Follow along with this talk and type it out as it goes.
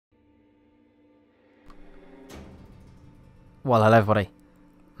Well, hello everybody.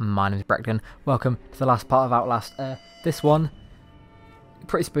 My name is Brecton. Welcome to the last part of Outlast. This one,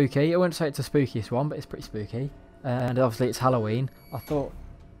 pretty spooky. I wouldn't say it's the spookiest one, but it's pretty spooky. And obviously it's Halloween. I thought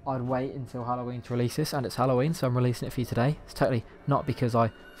I'd wait until Halloween to release this, and it's Halloween, so I'm releasing it for you today. It's totally not because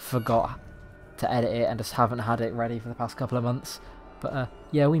I forgot to edit it and just haven't had it ready for the past couple of months. But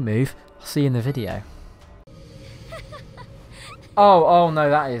yeah, we move. I'll see you in the video. Oh no,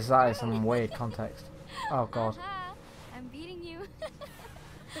 that is some weird context. Oh god. I'm beating you.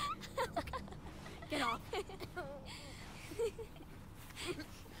 Get off.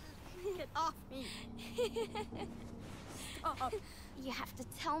 Get off me. Stop. You have to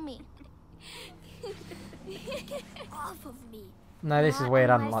tell me. Off of me. No, this is weird.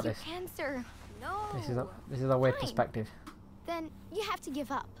 I don't like this. Cancer. No. This is a weird Fine. perspective. Then you have to give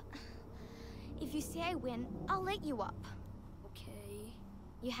up. If you say I win, I'll let you up. Okay.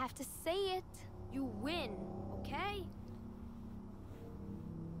 You have to say it. You win, okay?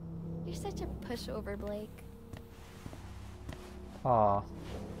 You're such a pushover, Blake. Aw.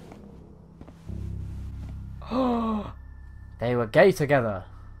 They were gay together.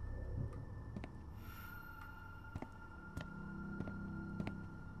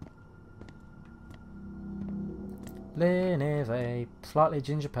 Lynn is a slightly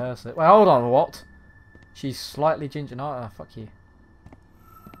ginger person. Wait, hold on, what? She's slightly ginger. No, fuck you.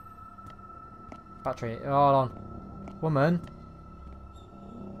 Battery. Hold on. Woman.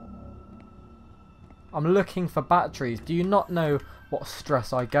 I'm looking for batteries. Do you not know what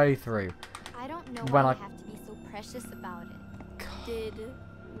stress I go through? I don't know When why I- you have to be so precious about it. Did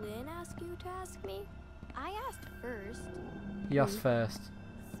Lynn ask you to ask me? I asked first, You asked first.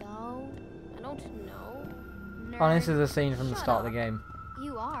 so I don't know. Oh, this nerd. is a scene from the Shut start of up. the game.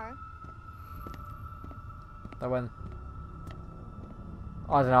 You are. That when...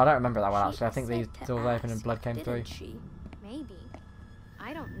 I don't know, I don't remember that one She actually. I think these said to doors opened and ask, blood came through. didn't she? Maybe.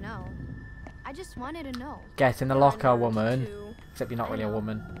 I don't know. I just wanted to know. Get in the You're a locker, nerd, woman. too. Except you're not I really a know.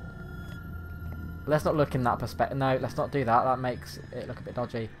 woman. Let's not look in that perspective. No, let's not do that. That makes it look a bit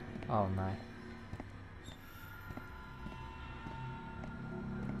dodgy. Oh no.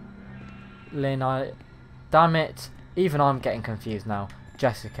 Lynn, damn it. Even I'm getting confused now.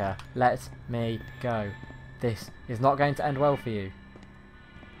 Jessica, let me go. This is not going to end well for you.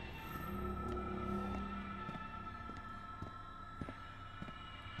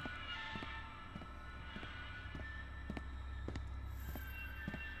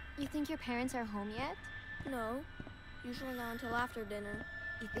 You think your parents are home yet? No. Usually not until after dinner.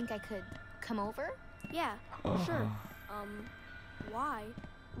 You think I could come over? Yeah, sure. Why?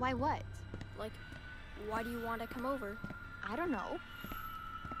 Why what? Like, why do you want to come over? I don't know.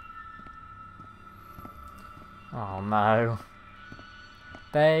 Oh no.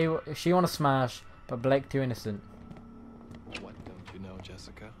 She want to smash, but Blake too innocent. What don't you know,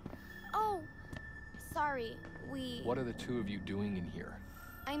 Jessica? Oh, sorry. What are the two of you doing in here?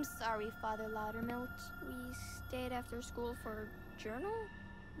 I'm sorry, Father Loudermilk. We stayed after school for journal?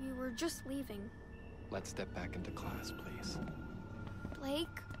 We were just leaving. Let's step back into class, please. Blake?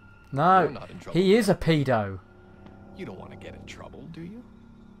 No, You're not in trouble. he is a pedo. You don't want to get in trouble, do you?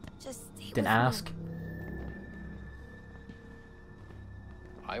 Just stay with Didn't me. ask.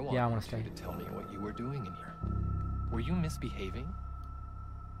 I want Yeah, I you wanna two stay. to tell me what you were doing in here. Were you misbehaving?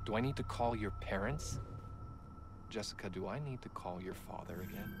 Do I need to call your parents? Jessica, do I need to call your father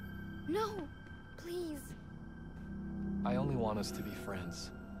again? No, please. I only want us to be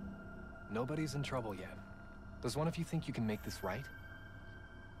friends. Nobody's in trouble yet. Does one of you think you can make this right?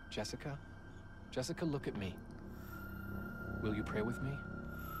 Jessica? Jessica, look at me. Will you pray with me?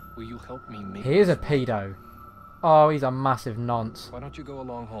 Will you help me make He is a this right? pedo. Oh, he's a massive nonce. Why don't you go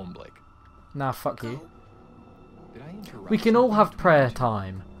along home, Blake? Nah, fuck you. Did I interrupt We can all something have between prayer you two?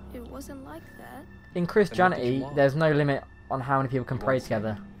 time. It wasn't like that. In Christianity, want? there's no limit on how many people can You pray want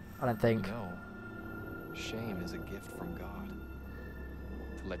together. sin? I don't think. No. Shame is a gift from God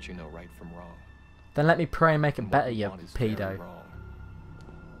to let you know right from wrong. Then let me pray and make it And better, what you want is very pedo. wrong.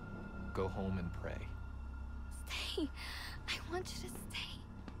 Go home and pray. Stay. I want you to stay.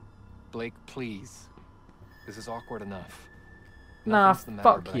 Blake, please. This is awkward enough. Nah, Nothing's the matter,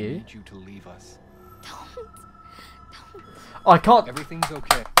 fuck but you. I need you to leave us. Don't. Don't. I can't. Everything's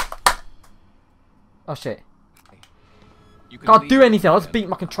okay. Oh shit. You can Can't leave do anything. I'll just then. beat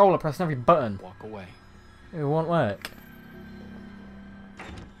my controller pressing every button. Walk away. It won't work.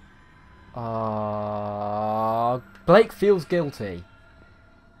 Blake feels guilty.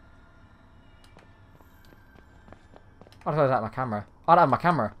 I'd close out my camera. I don't have my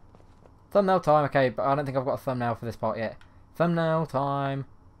camera. Thumbnail time, okay, but I don't think I've got a thumbnail for this part yet. Thumbnail time.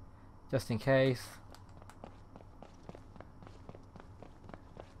 Just in case.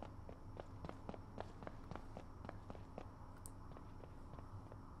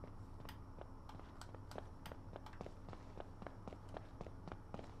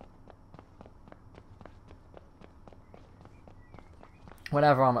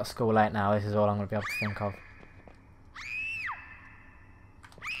 Whenever I'm at school late now, this is all I'm going to be able to think of.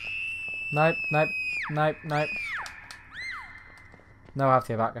 Nope, nope, nope, nope. No, I have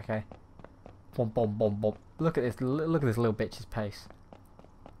to go back, okay. Bom, bom, bom, bom. Look at this little bitch's pace.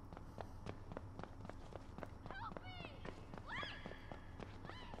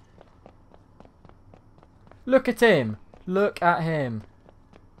 Look at him! Look at him!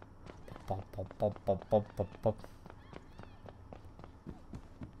 Bop, bop, bop, bop, bop, bop, bop.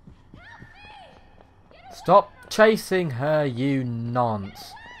 Stop chasing her, you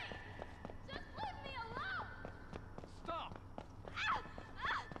nonce.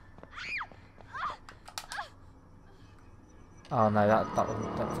 Oh no, that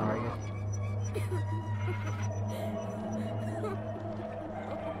wasn't very good.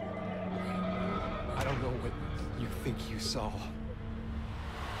 I don't know what you think you saw.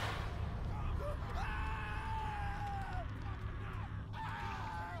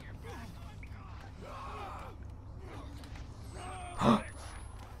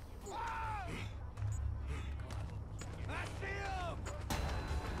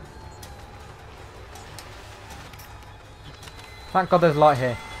 Thank God there's light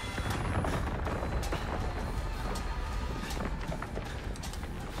here.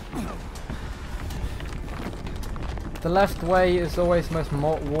 The left way is always the most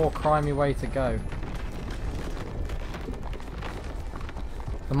war crimey way to go.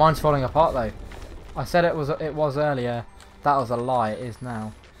 The mine's falling apart though. I said it was earlier. That was a lie. It is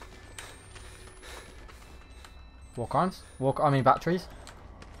now. War crimes? I mean batteries.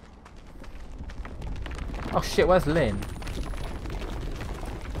 Oh shit! Where's Lynn?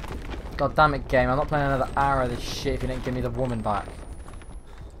 God damn it, game! I'm not playing another hour of this shit if you didn't give me the woman back.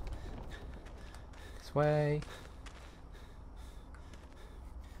 This way.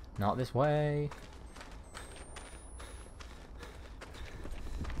 Not this way.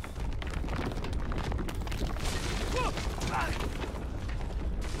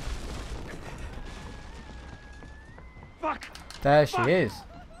 Fuck! There she is.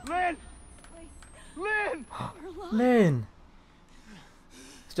 Lynn! Lynn! Lynn!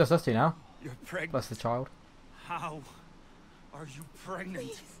 It's just us two now. You're pregnant. Plus the child. How are you pregnant?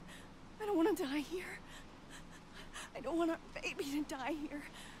 Please. I don't want to die here. I don't want our baby to die here.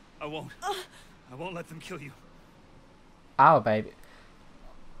 I won't. I won't let them kill you. Our baby.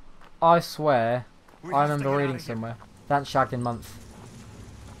 I swear, We I have to remember get reading out of here. somewhere. They hadn't shagged in months.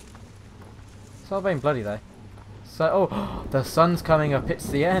 It's all being bloody though. So, oh, the sun's coming up. It's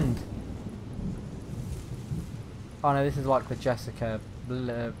the end. Oh no, this is like the Jessica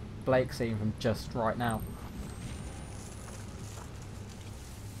Blake scene from just right now.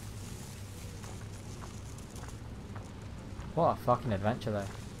 What a fucking adventure though.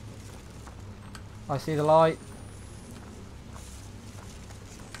 I see the light.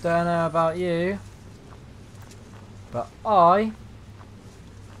 Don't know about you, but I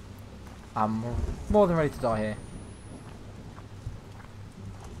am more than ready to die here.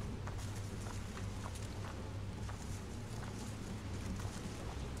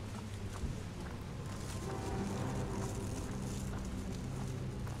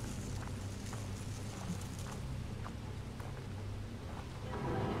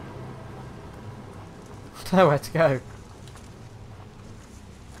 Nowhere to go.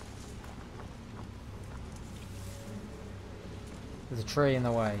 There's a tree in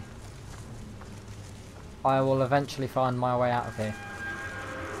the way. I will eventually find my way out of here.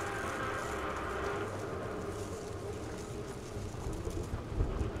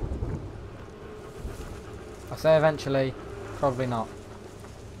 I say eventually, probably not.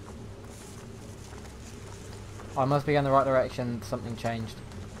 I must be going the right direction, something changed.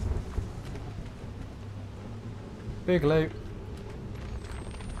 Boogaloo.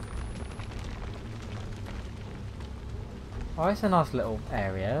 Oh, it's a nice little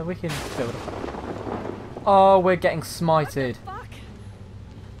area. We can build a... Oh, we're getting smited. Fuck.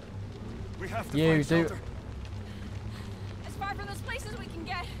 We have to You find do... shelter. As far from those places we can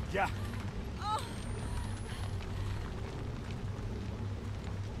get. Yeah. Oh.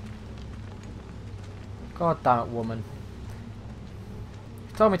 God damn it, woman.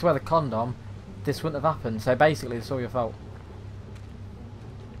 If you told me to wear the condom, this wouldn't have happened. So basically, it's all your fault.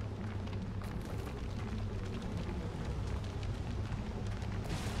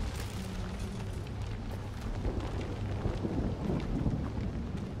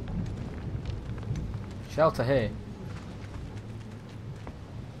 Shelter here.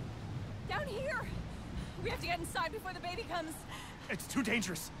 Down here. We have to get inside before the baby comes. It's too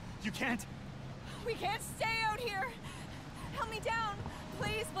dangerous. You can't. We can't stay out here. Help me down,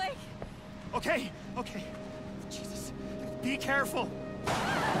 please, Blake. Okay. Okay. Jesus. Be careful.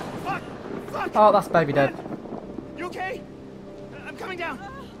 Fuck! Fuck! Oh, that's baby dead. You okay? I'm coming down.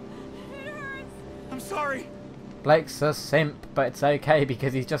 It hurts. I'm sorry. Blake's a simp, but it's okay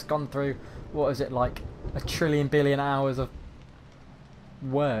because he's just gone through, what is it, like a trillion billion hours of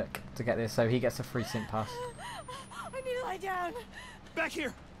work to get this, so he gets a free simp pass. I need to lie down. Back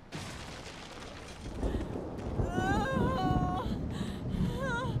here.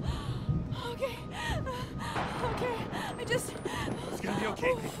 Okay. Okay. I just. It's gonna be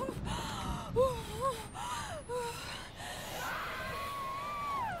okay.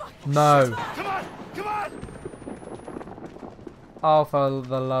 No. Come on! Come on! Oh, for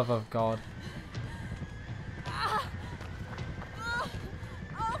the love of God. Oh,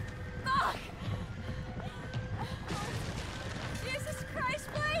 fuck! Jesus Christ,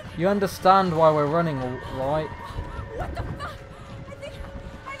 Blake! You understand why we're running, right? What the fuck?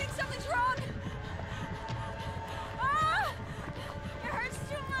 I think something's wrong. Ah! It hurts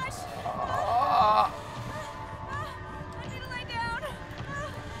too much. I need to lie down.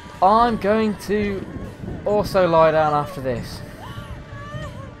 I'm going to also lie down after this.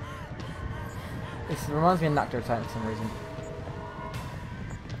 This reminds me of Nectar Attack for some reason.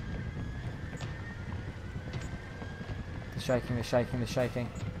 The shaking, the shaking, the shaking.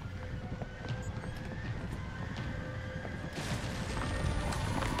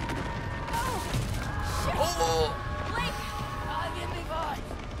 Blake! God, give me voice.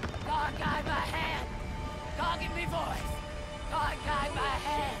 God, guide my hand. God, give me voice. God, guide my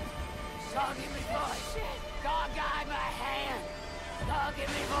hand. God, give me voice. God, guide my hand. God, give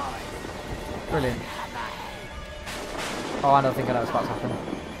me voice. Brilliant. Guide my hand. Oh, I don't think I know what's about to happen.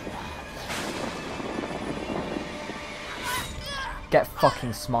 Get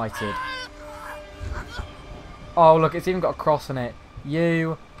fucking smited. Oh, look, it's even got a cross on it.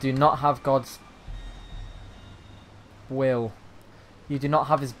 You do not have God's will. You do not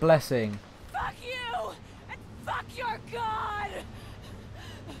have his blessing. Fuck you! And fuck your God!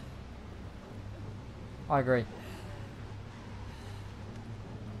 I agree.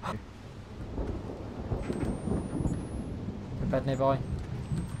 A bed nearby.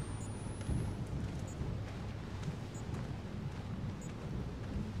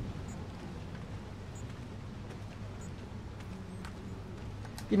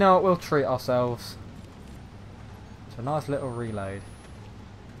 You know what, we'll treat ourselves to a nice little reload.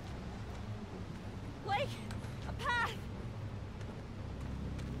 Blake! A path!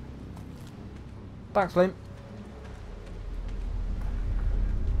 Thanks, Lynn.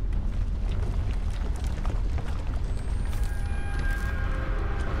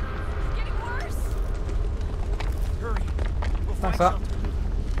 It's getting worse! Hurry. We'll Thanks find for that. something.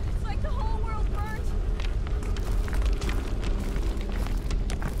 It's like the whole world burnt.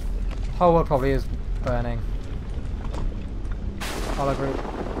 Whole world probably is burning. I'll agree.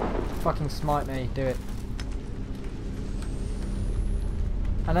 Fucking smite me, do it.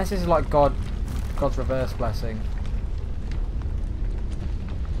 Unless this is like God's reverse blessing.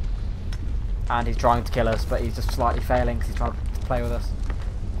 And he's trying to kill us, but he's just slightly failing because he's trying to play with us.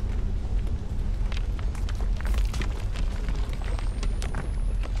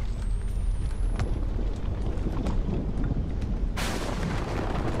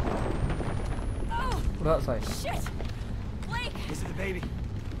 Oh, What did that say? shit! Blake! Is it the baby?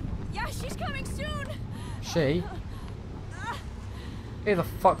 Yeah, she's coming soon! She? Who the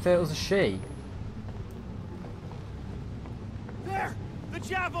fuck thought it was a she? There! The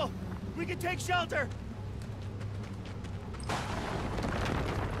chapel! We can take shelter!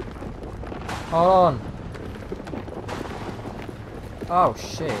 Hold on. Oh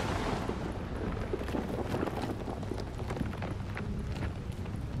shit.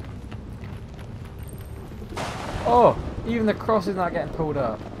 Oh! Even the cross is not getting pulled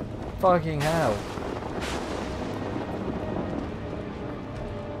up. Fucking hell.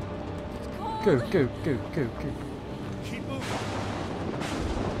 Go, go, go, go, go. Keep moving.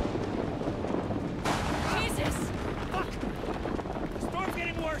 Jesus! Fuck! The storm's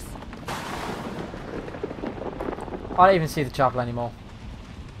getting worse! I don't even see the chapel anymore.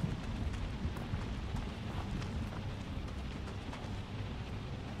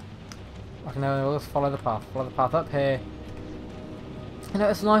 I can we'll just follow the path. Follow the path up here. You know,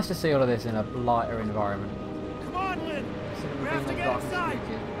 it's nice to see all of this in a lighter environment. Come on, Lynn! Instead of We being have to all get dark and inside!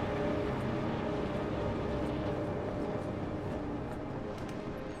 spooky.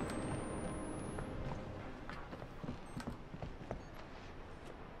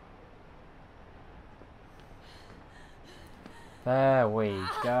 There we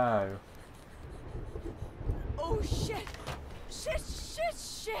go. Oh shit! Shit, shit,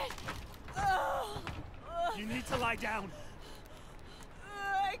 shit! Oh. You need to lie down.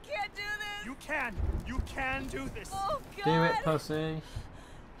 can't do this. You can. You can do this. Oh God. Do it, pussy.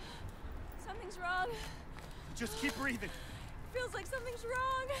 Something's wrong. Just keep breathing. Feels like something's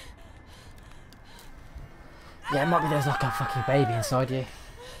wrong. Yeah, it might be there's like a fucking baby inside you.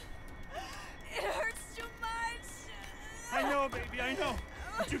 It hurts too much. I know, baby, I know.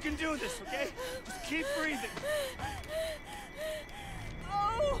 But you can do this, okay? Just keep breathing.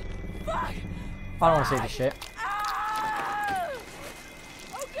 Oh, fuck. I don't want to see this shit. Ah!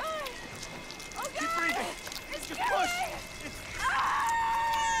 Oh God. Oh God. Keep breathing. It's Just killing push. me. It's...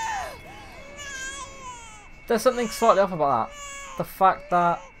 Ah! There's something slightly off about that. The fact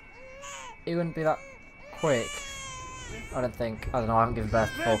that it wouldn't be that quick. I don't think. I don't know, I haven't given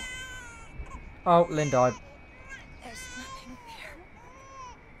birth before. Oh, Lynn died. There's nothing there.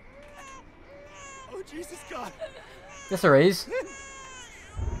 Oh, Jesus God. Yes, there is.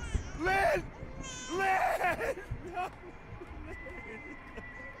 Lynn! Lynn! No.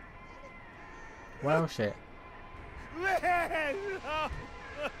 Well, shit. Lynn! No.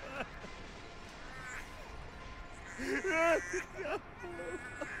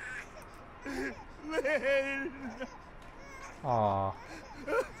 Lynn! Aww.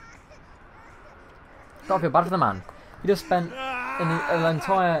 Gotta feel bad for the man. He just spent an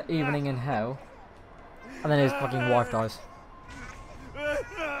entire evening in hell, and then his fucking wife dies.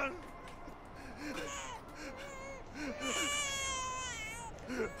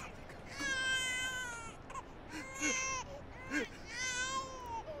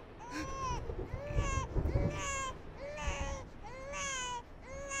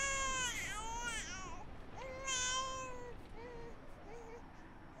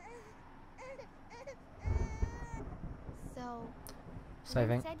 So,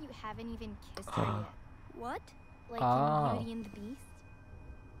 Saving. you said you haven't even kissed her yet. What? Like Oh. in Beauty and the Beast?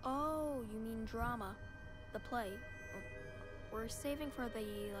 Oh, you mean drama. The play. We're saving for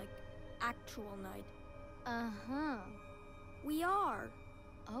the, like, actual night. Uh-huh. We are.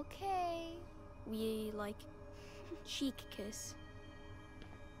 Okay. We, like, cheek kiss.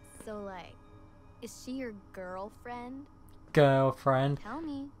 So, like, is she your girlfriend? Girlfriend. Tell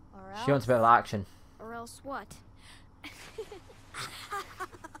me, or else. She wants a bit of action. Or else what?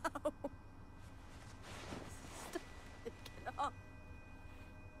 Stop it, get up.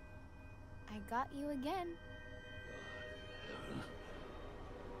 I got you again.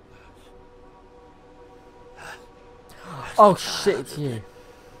 Oh shit, it's you.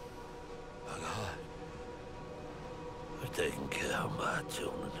 We're taking care of my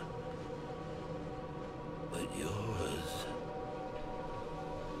children. But yours,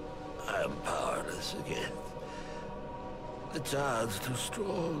 I am powerless again. The child's too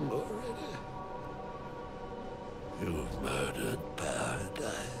strong already. You've murdered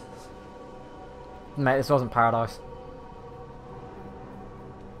paradise. Mate, this wasn't paradise.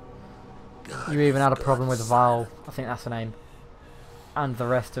 God You even had a is problem with God's Val, I think that's the name. And the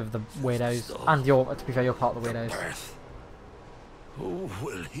rest of the weirdos. And you're, to be fair, you're part of the weirdos. birth. Who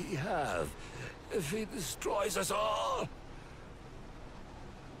will he have if he destroys us all?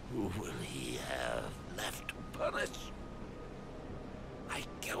 Who will he have left to punish? I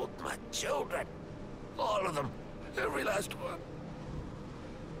killed my children. All of them. Every last one.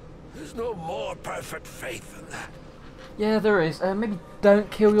 There's no more perfect faith than that. Yeah, there is. Maybe don't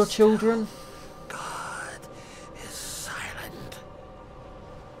kill your children. God is silent.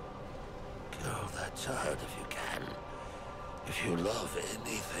 Kill that child if you can. If you love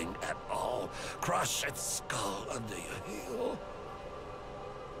anything at all, crush its skull under your heel.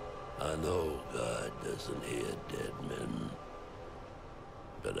 I know God doesn't hear dead men,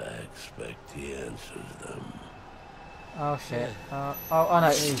 but I expect he answers them. Oh shit. Oh no,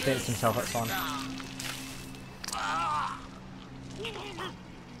 he beats himself, that's fine.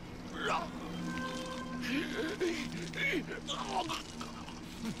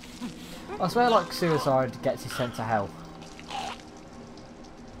 I swear like suicide gets you sent to hell.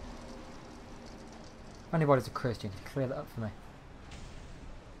 If anybody's a Christian, clear that up for me.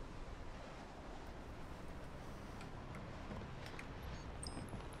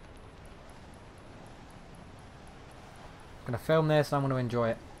 I'm gonna film this and I'm gonna enjoy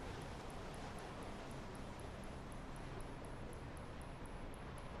it.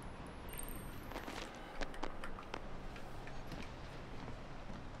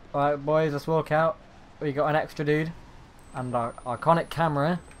 Alright boys, let's walk out. We got an extra dude. And our iconic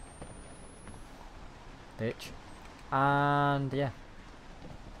camera. Bitch. And yeah.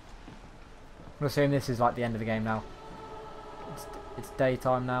 I'm assuming this is like the end of the game now. It's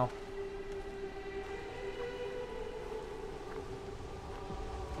daytime now.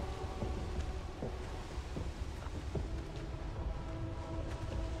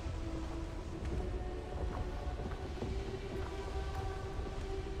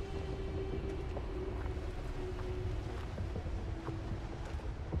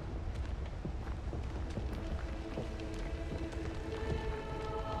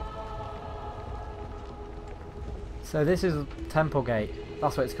 So this is Temple Gate.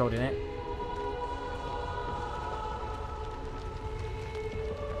 That's what it's called, isn't it?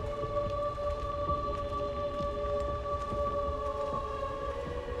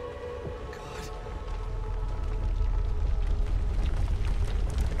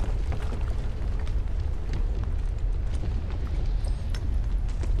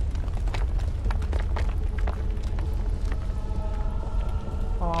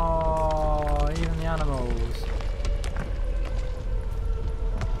 Oh, even the animals.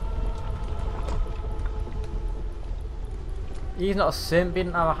 He's not a simp, he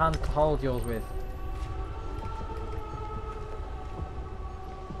didn't have a hand to hold yours with.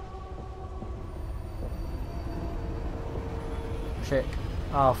 Shit.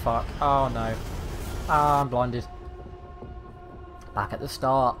 Oh fuck. Oh no. Ah, I'm blinded. Back at the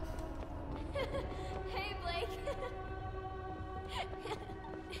start. Hey, Blake.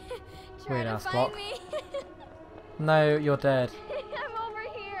 Weird Trying to ass find clock. me. No, you're dead. I'm over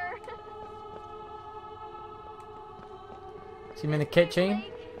here. So you mean the kitchen?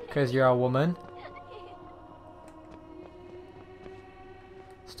 Because you're a woman.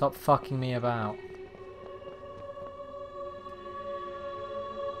 Stop fucking me about.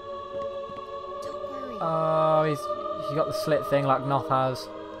 Don't worry. Oh, he's got the slit thing like Noth has.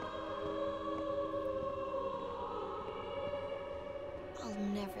 I'll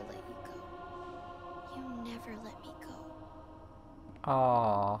never let you go. You never let me go.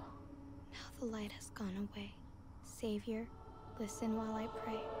 Ah. Now the light has gone away. Savior, listen while I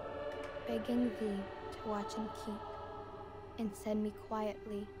pray, begging thee to watch and keep, and send me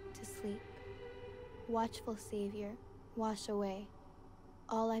quietly to sleep. Watchful Savior, wash away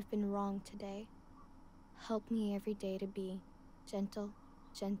all I've been wrong today. Help me every day to be gentle,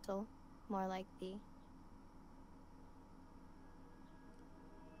 gentle, more like thee.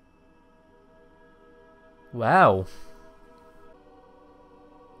 Well.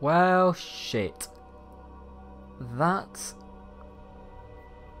 Well, shit. That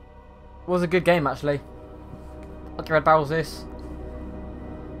was a good game, actually. I'll give Red Barrels this.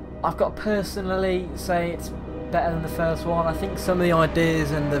 I've got to personally say it's better than the first one. I think some of the ideas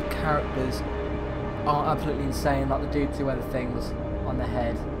and the characters are absolutely insane, like the dudes who wear the things on their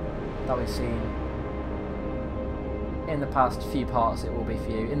head that we've seen in the past few parts. It will be for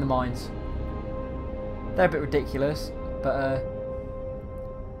you in the mines. They're a bit ridiculous, but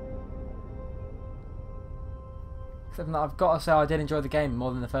except that I've got to say I did enjoy the game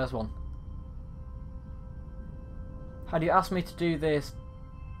more than the first one. Had you asked me to do this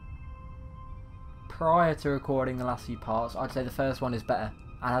prior to recording the last few parts, I'd say the first one is better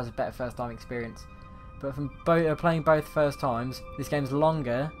and has a better first time experience. But from playing both first times, this game's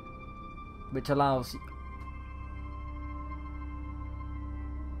longer, which allows...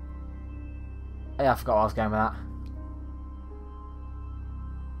 Yeah, I forgot where I was going with that.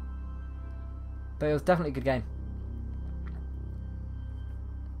 But it was definitely a good game.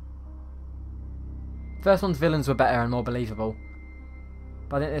 First one's villains were better and more believable.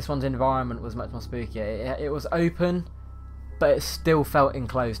 But I think this one's environment was much more spooky. It was open, but it still felt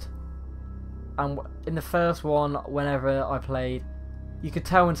enclosed. And in the first one, whenever I played, you could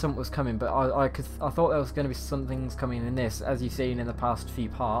tell when something was coming, but I thought there was going to be some things coming in this, as you've seen in the past few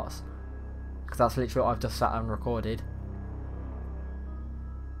parts. Because that's literally what I've just sat and recorded.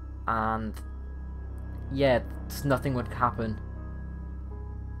 And yeah, nothing would happen.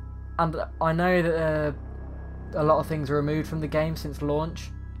 And I know that a lot of things are removed from the game since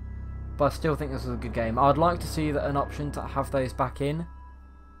launch, but I still think this was a good game. I'd like to see that an option to have those back in,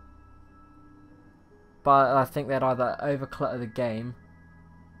 but I think they'd either overclutter the game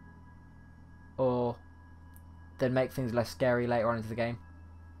or they'd make things less scary later on into the game.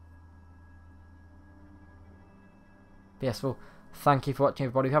 But yes, well, thank you for watching,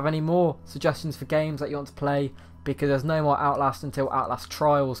 everybody. If you have any more suggestions for games that you want to play, because there's no more Outlast until Outlast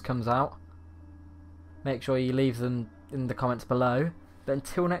Trials comes out, make sure you leave them in the comments below. But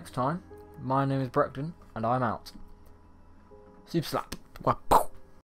until next time, my name is Brockton, and I'm out. Super slap.